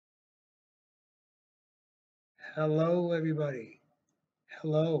Hello, everybody.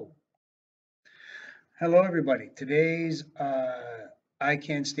 Hello. Hello, everybody. Today's I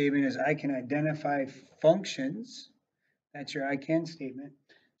can statement is I can identify functions. That's your I can statement.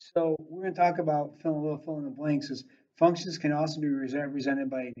 So we're going to talk about fill in the blanks. Is functions can also be represented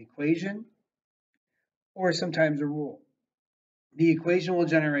by an equation or sometimes a rule. The equation will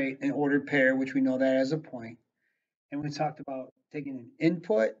generate an ordered pair, which we know that as a point. And we talked about taking an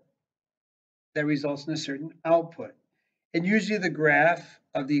input that results in a certain output. And usually the graph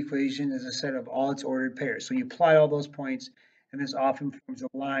of the equation is a set of all its ordered pairs. So you plot all those points, and this often forms a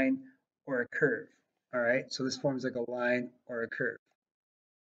line or a curve. All right, so this forms like a line or a curve.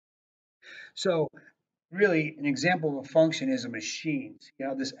 So really, an example of a function is a machine. See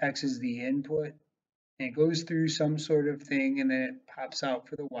how this x is the input, and it goes through some sort of thing, and then it pops out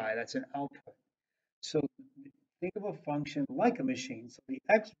for the y. That's an output. So think of a function like a machine. So the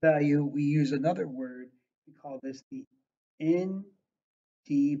x value, we use another word. We call this the independent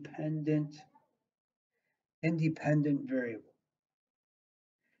variable.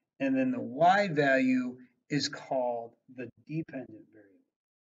 And then the y value is called the dependent variable.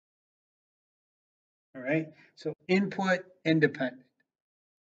 All right, so input independent,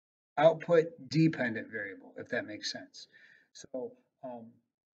 output dependent variable, if that makes sense. So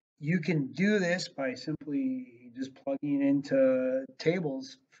you can do this by simply just plugging into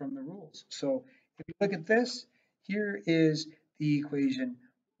tables from the rules. So if you look at this, here is the equation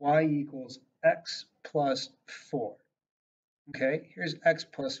y equals x plus 4. Okay, here's x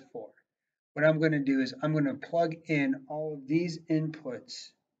plus 4. What I'm going to do is I'm going to plug in all of these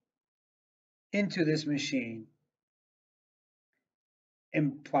inputs into this machine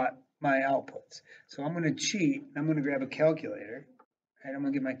and plot my outputs. So I'm going to cheat. I'm going to grab a calculator. Right, I'm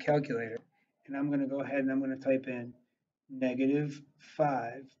going to get my calculator, and I'm going to go ahead and I'm going to type in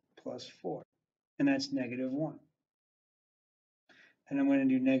 -5 plus 4, and that's -1. And I'm going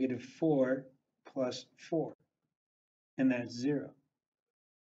to do -4 plus 4, and that's 0.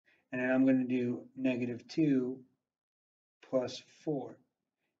 And then I'm going to do -2 plus 4,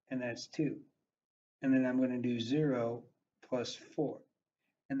 and that's 2. And then I'm going to do 0 plus 4,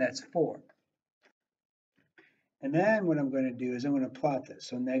 and that's 4. And then what I'm going to do is I'm going to plot this.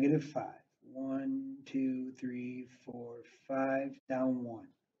 So -5, 1, 2, 3, 4, 5, down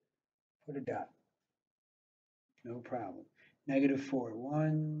 1. Put a dot. No problem. -4,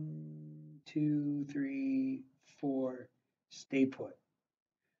 1, 2, 3, 4, stay put.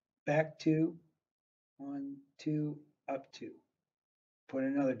 Back 2, 1, 2, up 2. Put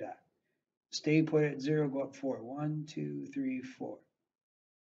another dot. Stay put at 0, go up 4. 1, 2, 3, 4.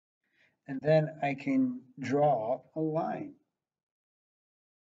 And then I can draw a line.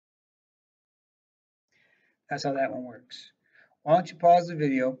 That's how that one works. Why don't you pause the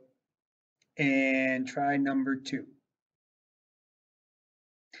video and try number 2.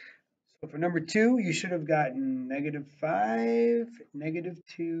 So for number 2, you should have gotten -5,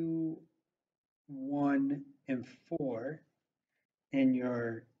 -2, 1, and 4 in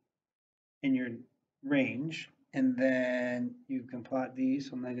your range. And then you can plot these.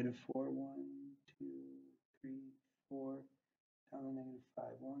 So -4, 1, 2, 3, 4, down to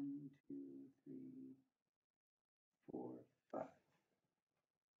 -5, 1, 2, 3, 4, 5.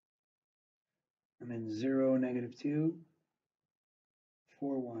 And then 0, -2,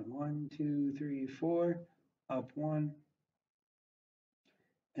 4, 1, 1, 2, 3, 4, up 1,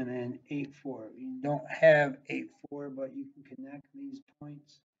 and then 8, 4. You don't have 8, 4, but you can connect these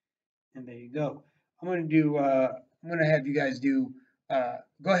points, and there you go. I'm going to have you guys do,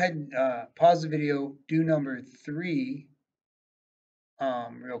 go ahead and pause the video, do number 3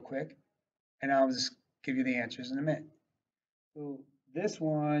 real quick, and I'll just give you the answers in a minute. So this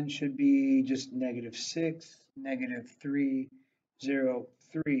one should be just -6, -3, 0,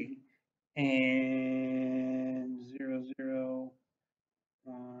 3, and 0, 0,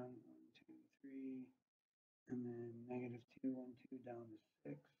 1, 1, 2, 3, and then -2, 1, 2, down to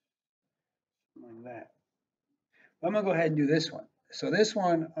 6, something like that. But I'm going to go ahead and do this one. So this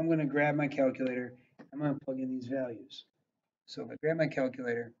one, I'm going to grab my calculator. I'm going to plug in these values. So if I grab my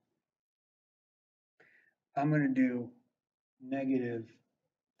calculator, I'm going to do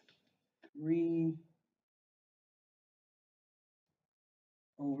 -3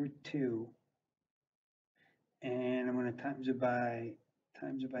 over 2, and I'm going to times it by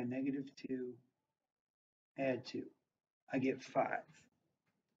 -2, add 2. I get 5.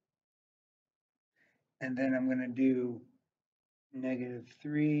 And then I'm going to do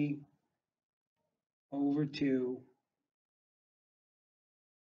 -3 over 2,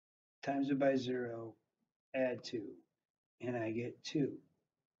 times it by 0, add 2, and I get 2.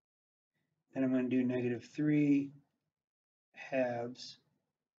 Then I'm going to do negative 3 halves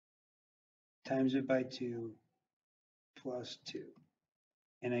times it by 2 plus 2.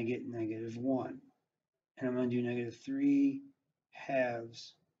 And I get negative 1. And I'm going to do negative 3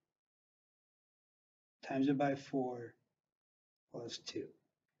 halves times it by 4 plus 2.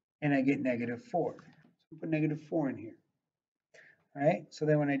 And I get negative 4. So put negative 4 in here. All right, so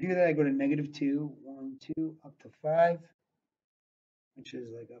then when I do that, I go to negative 2, 1, 2, up to 5, which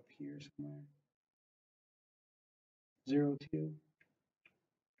is like up here somewhere. 0, 2,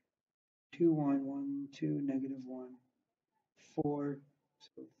 2, 1, 1, 2, negative 1, 4,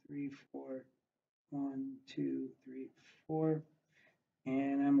 so 3, 4, 1, 2, 3, 4,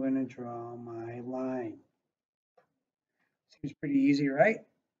 and I'm going to draw my line. Seems pretty easy, right?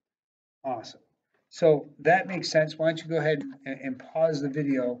 Awesome. So that makes sense. Why don't you go ahead and pause the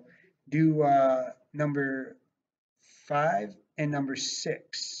video, do number 5 and number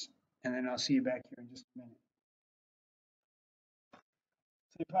 6, and then I'll see you back here in just a minute.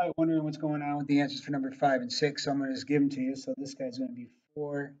 So you're probably wondering what's going on with the answers for number 5 and 6, so I'm going to just give them to you. So this guy's going to be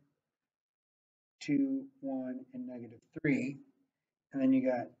 4, 2, 1, and negative 3. And then you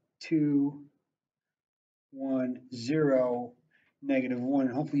got 2, 1, 0, negative 1.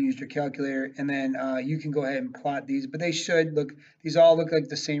 And hopefully you used your calculator. And then you can go ahead and plot these, but they should look, these all look like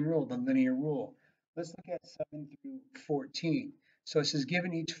the same rule, the linear rule. Let's look at 7 through 14. So it says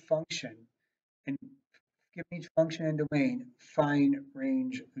given each function and domain, find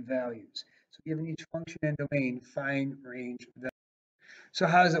range values. So given each function and domain, find range values. So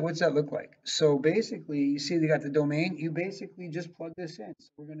how does it, what's that look like? So basically, you see they got the domain, you basically just plug this in. So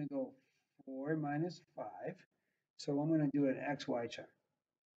we're going to go 4 minus 5. So I'm going to do an XY chart.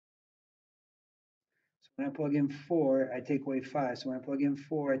 So when I plug in 4, I take away 5. So when I plug in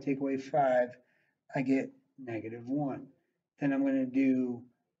 4, I take away 5, I get negative 1. Then I'm going to do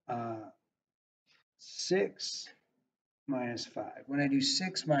 6 minus 5. When I do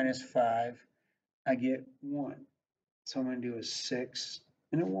 6 minus 5, I get 1. So I'm going to do a 6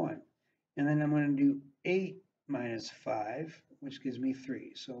 and a 1. And then I'm going to do 8 minus 5, which gives me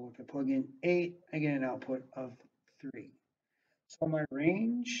 3. So if I plug in 8, I get an output of 3. So my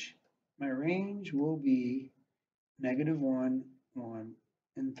range will be negative 1, 1,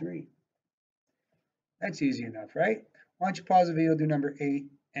 and 3. That's easy enough, right? Why don't you pause the video, do number 8,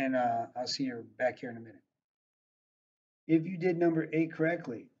 and I'll see you back here in a minute. If you did number 8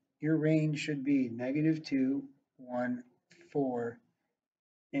 correctly, your range should be negative 2, 1, 4,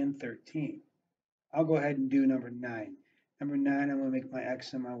 and 13. I'll go ahead and do number 9. Number 9, I'm going to make my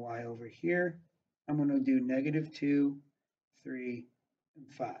x and my y over here. I'm going to do negative 2, 3,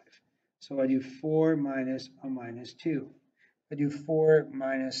 and 5. So I do 4 minus a minus 2. I do 4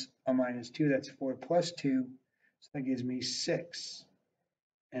 minus a minus 2, that's 4 plus 2, so that gives me 6.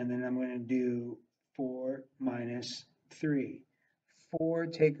 And then I'm going to do 4 minus 3. 4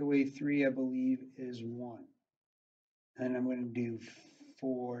 take away 3, I believe, is 1. And I'm going to do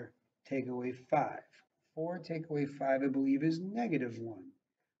 4 take away 5. 4 take away 5, I believe, is negative 1.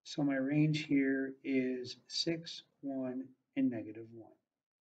 So my range here is 6, 1, and negative 1.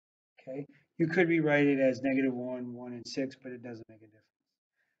 Okay, you could rewrite it as negative 1, 1, and 6, but it doesn't make a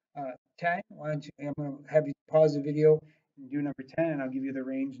difference. 10, why don't you, I'm going to have you pause the video and do number 10, and I'll give you the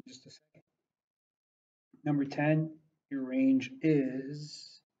range in just a second. Number 10, your range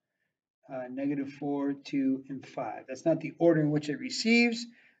is negative 4, 2, and 5. That's not the order in which it receives,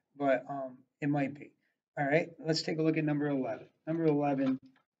 but it might be. All right, let's take a look at number 11. Number 11,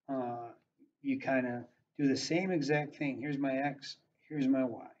 you kind of do the same exact thing. Here's my x, here's my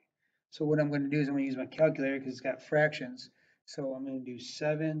y. So what I'm going to do is I'm going to use my calculator because it's got fractions. So I'm going to do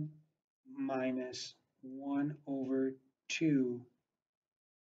 7 minus 1 over 2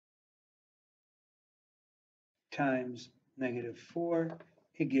 times negative 4.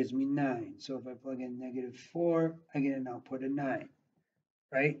 It gives me 9. So if I plug in negative 4, I get an output of 9,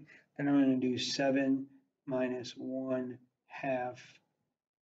 right? Then I'm going to do 7 minus 1 half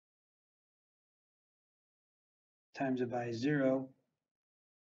times it by 0,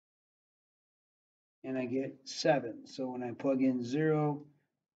 and I get 7. So when I plug in 0,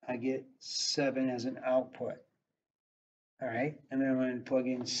 I get 7 as an output. All right, and then I'm going to plug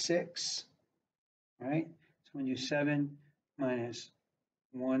in 6, right? So I'm going to do 7 minus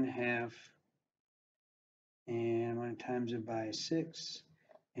 1 half, and I'm going to times it by 6,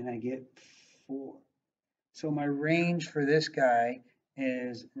 and I get 4. So my range for this guy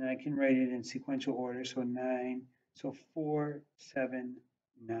is, and I can write it in sequential order, so 9, so 4, 7,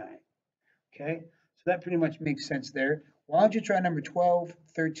 9. Okay, so that pretty much makes sense there. Why don't you try number 12,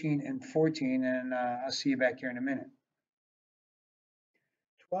 13, and 14, and I'll see you back here in a minute.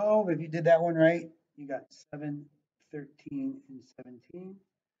 12, if you did that one right, you got 7, 13, and 17.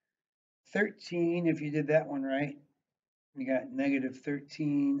 13, if you did that one right, you got negative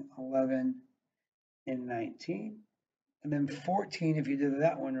 13, 11, and 19. And then 14, if you did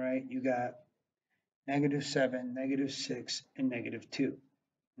that one right, you got negative 7, negative 6, and negative 2.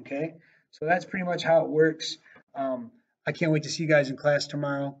 Okay, so that's pretty much how it works. I can't wait to see you guys in class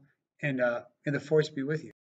tomorrow, and the force be with you.